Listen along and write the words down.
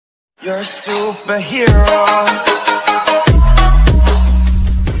You're a superhero.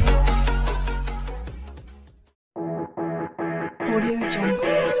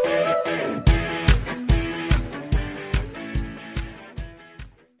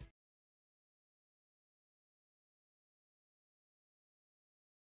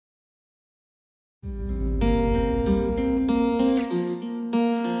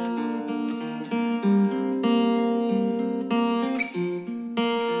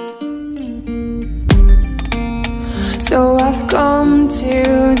 So I've come to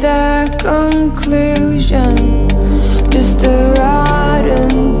the conclusion, just a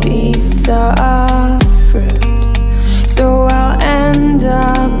rotten piece of fruit. So I'll end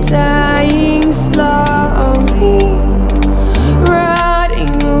up dying slowly,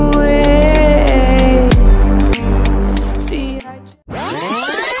 rotting away. See,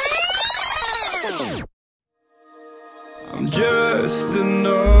 I'm just a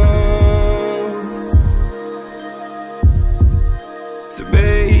number to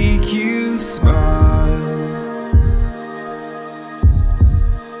make you smile,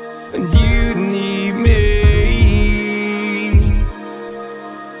 and you need me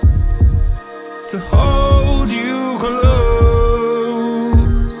to hold you close,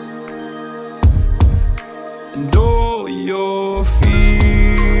 and all your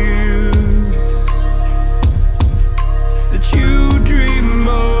fears that you dream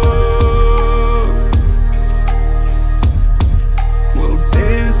of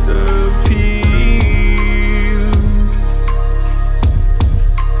disappear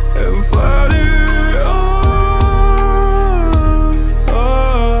and flutter on.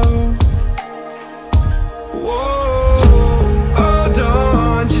 Whoa, hold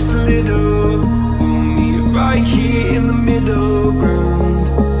on just a little. We'll meet right here in the middle ground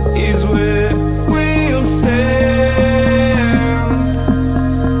is where we'll stand.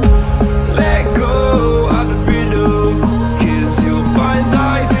 Let go of the riddle, 'cause you'll find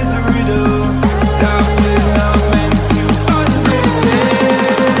life is a riddle that we're not meant to understand.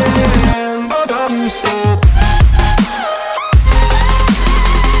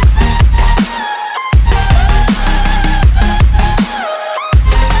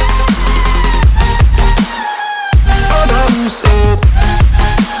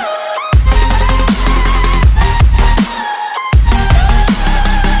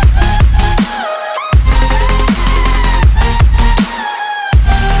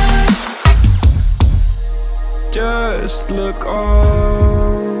 Just look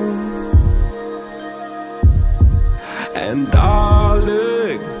on, and I'll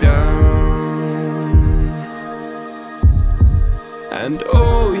look down, and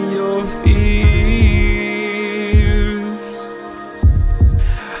all your fears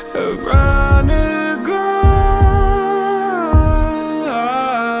have run aground.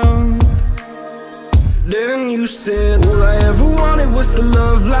 Then you said, all I ever wanted was to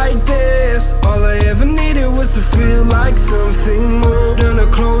love like this. All I ever needed was to feel like something more than a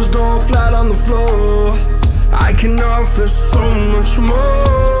closed door flat on the floor. I can offer so much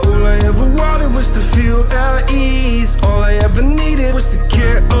more. All I ever wanted was to feel at ease. All I ever needed was to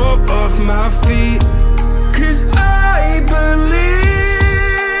get up off my feet, 'cause I believe